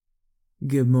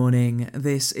Good morning,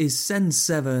 this is Sen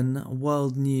 7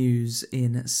 World News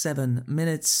in 7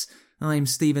 minutes. I'm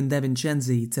Stephen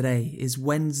DeVincenzi. Today is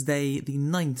Wednesday, the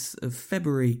 9th of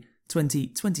February,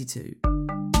 2022.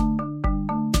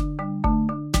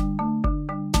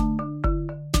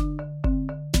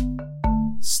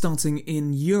 Starting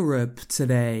in Europe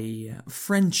today,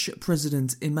 French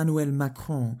President Emmanuel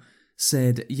Macron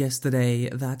said yesterday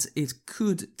that it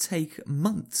could take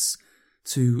months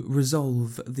to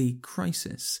resolve the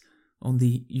crisis on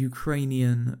the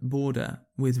Ukrainian border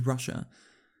with Russia.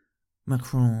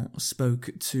 Macron spoke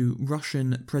to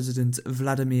Russian President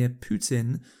Vladimir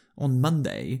Putin on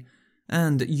Monday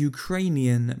and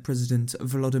Ukrainian President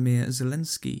Volodymyr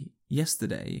Zelensky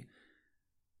yesterday.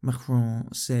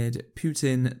 Macron said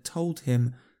Putin told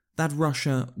him that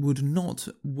Russia would not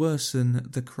worsen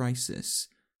the crisis.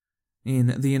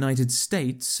 In the United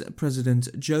States, President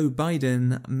Joe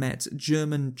Biden met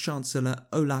German Chancellor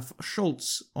Olaf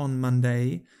Scholz on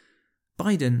Monday.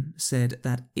 Biden said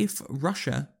that if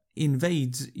Russia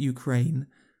invades Ukraine,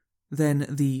 then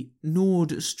the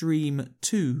Nord Stream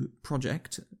 2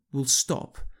 project will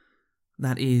stop.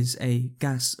 That is a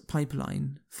gas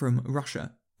pipeline from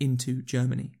Russia into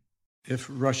Germany. If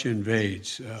Russia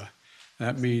invades,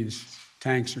 that means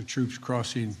tanks or troops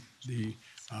crossing the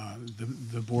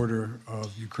border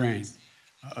of Ukraine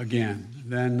again.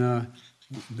 Then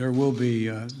there will be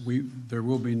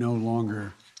no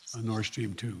longer a Nord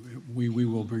Stream 2. We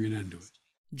will bring an end to it.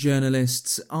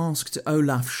 Journalists asked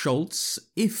Olaf Scholz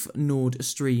if Nord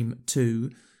Stream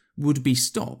 2 would be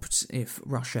stopped if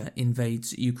Russia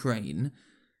invades Ukraine.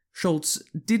 Scholz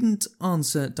didn't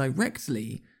answer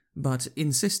directly, but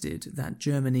insisted that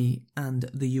Germany and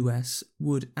the US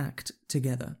would act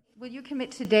together. Will you commit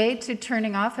today to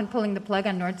turning off and pulling the plug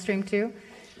on Nord Stream 2?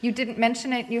 You didn't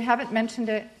mention it. You haven't mentioned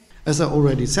it. As I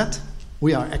already said,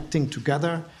 we are acting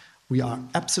together. We are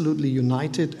absolutely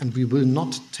united, and we will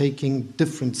not taking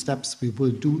different steps. We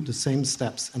will do the same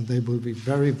steps, and they will be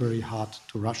very, very hard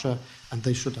to Russia, and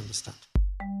they should understand.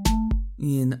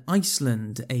 In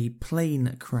Iceland, a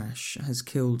plane crash has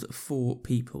killed 4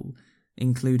 people,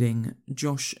 including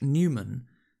Josh Newman,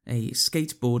 a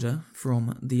skateboarder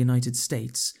from the United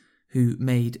States, who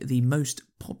made the most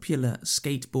popular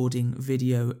skateboarding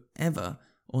video ever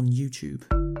on YouTube.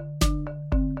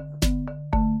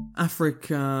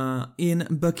 Africa. In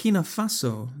Burkina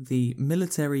Faso, the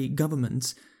military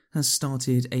government has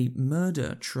started a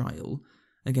murder trial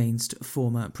against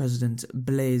former President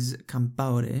Blaise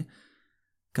Compaoré.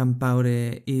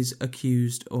 Compaoré is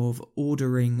accused of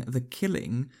ordering the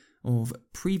killing of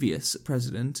previous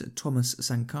President Thomas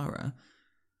Sankara.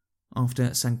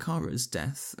 After Sankara's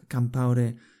death,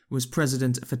 Compaoré was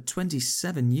president for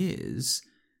 27 years.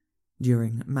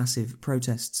 During massive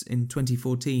protests in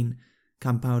 2014,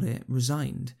 Compaoré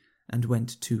resigned and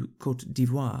went to Côte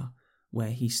d'Ivoire,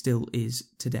 where he still is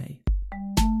today.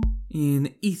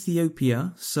 In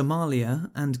Ethiopia,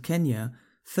 Somalia and Kenya,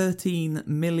 13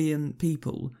 million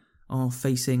people are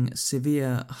facing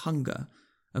severe hunger,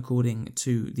 according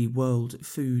to the World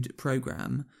Food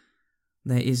Programme.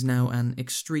 There is now an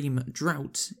extreme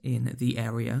drought in the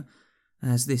area,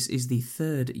 as this is the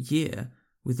 3rd year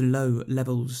with low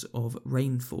levels of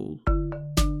rainfall.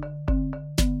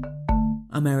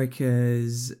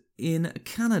 Americas. In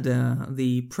Canada,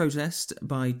 the protest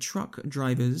by truck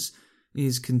drivers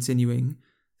is continuing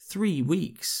 3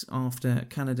 weeks after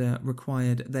Canada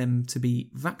required them to be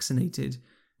vaccinated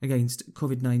against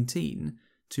COVID-19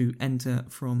 to enter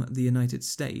from the United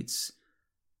States.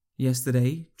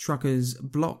 Yesterday, truckers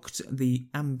blocked the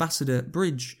Ambassador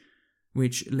Bridge,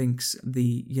 which links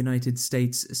the United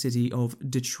States city of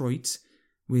Detroit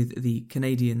with the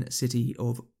Canadian city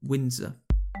of Windsor.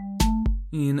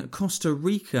 In Costa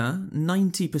Rica,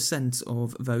 90%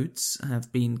 of votes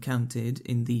have been counted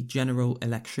in the general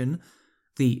election.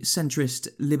 The centrist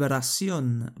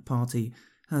Liberación Party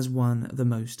has won the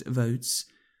most votes.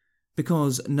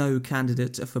 Because no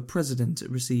candidate for president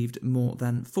received more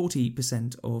than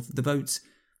 40% of the votes,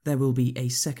 there will be a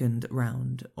second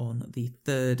round on the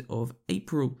 3rd of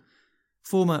April.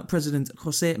 Former President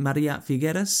José María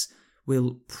Figueres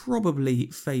will probably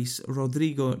face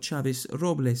Rodrigo Chávez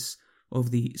Robles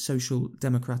of the Social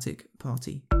Democratic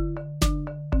Party.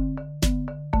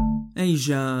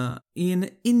 Asia. In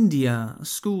India,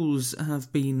 schools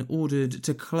have been ordered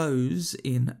to close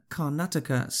in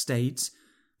Karnataka state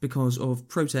because of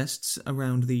protests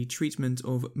around the treatment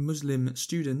of Muslim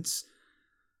students.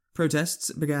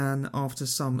 Protests began after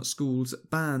some schools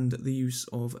banned the use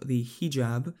of the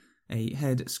hijab, a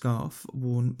headscarf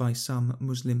worn by some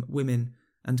Muslim women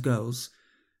and girls.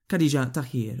 Khadija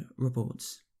Tahir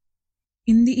reports.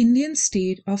 In the Indian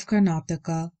state of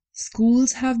Karnataka,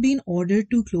 schools have been ordered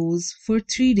to close for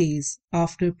 3 days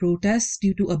after protests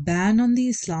due to a ban on the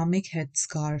Islamic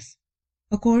headscarf.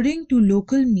 According to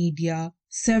local media,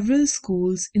 several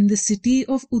schools in the city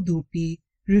of Udupi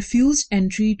refused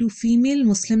entry to female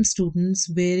Muslim students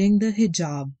wearing the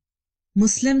hijab.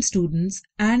 Muslim students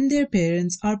and their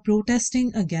parents are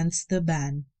protesting against the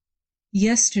ban.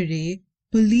 Yesterday,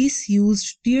 police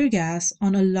used tear gas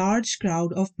on a large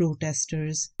crowd of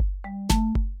protesters.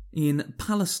 In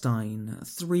Palestine,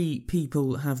 3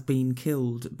 people have been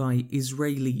killed by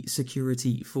Israeli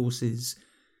security forces.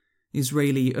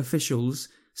 Israeli officials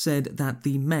said that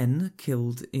the men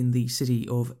killed in the city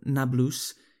of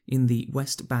Nablus in the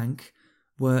West Bank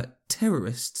were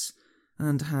terrorists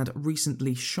and had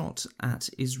recently shot at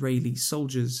Israeli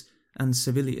soldiers and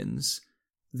civilians.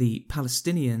 The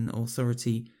Palestinian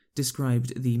Authority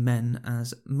described the men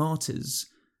as martyrs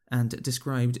and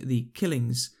described the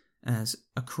killings as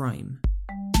a crime.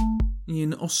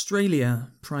 In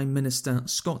Australia, Prime Minister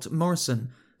Scott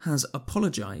Morrison has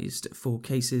apologised for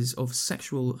cases of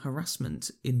sexual harassment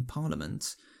in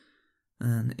Parliament.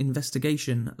 An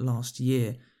investigation last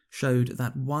year showed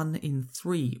that 1 in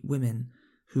 3 women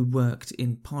who worked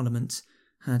in Parliament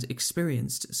had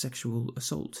experienced sexual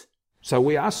assault. So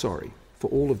we are sorry for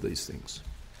all of these things.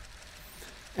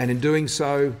 And in doing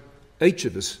so, each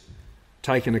of us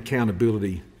take an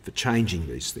accountability for changing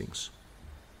these things.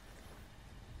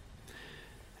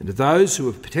 And to those who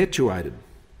have perpetuated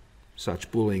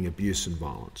such bullying, abuse and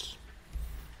violence,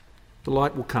 the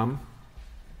light will come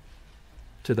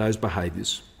to those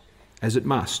behaviours, as it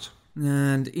must.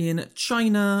 And in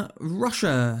China,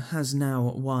 Russia has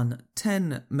now won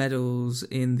 10 medals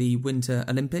in the Winter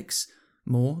Olympics,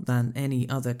 more than any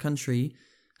other country.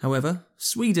 However,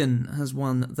 Sweden has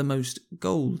won the most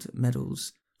gold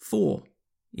medals, 4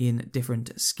 in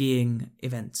different skiing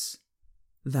events.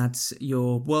 That's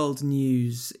your world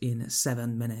news in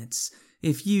 7 minutes.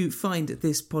 If you find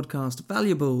this podcast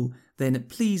valuable, then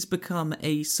please become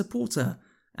a supporter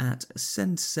at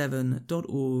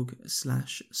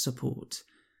send7.org/support.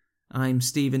 I'm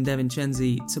Stephen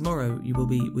DeVincenzi. Tomorrow you will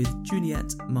be with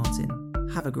Juliet Martin.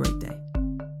 Have a great day.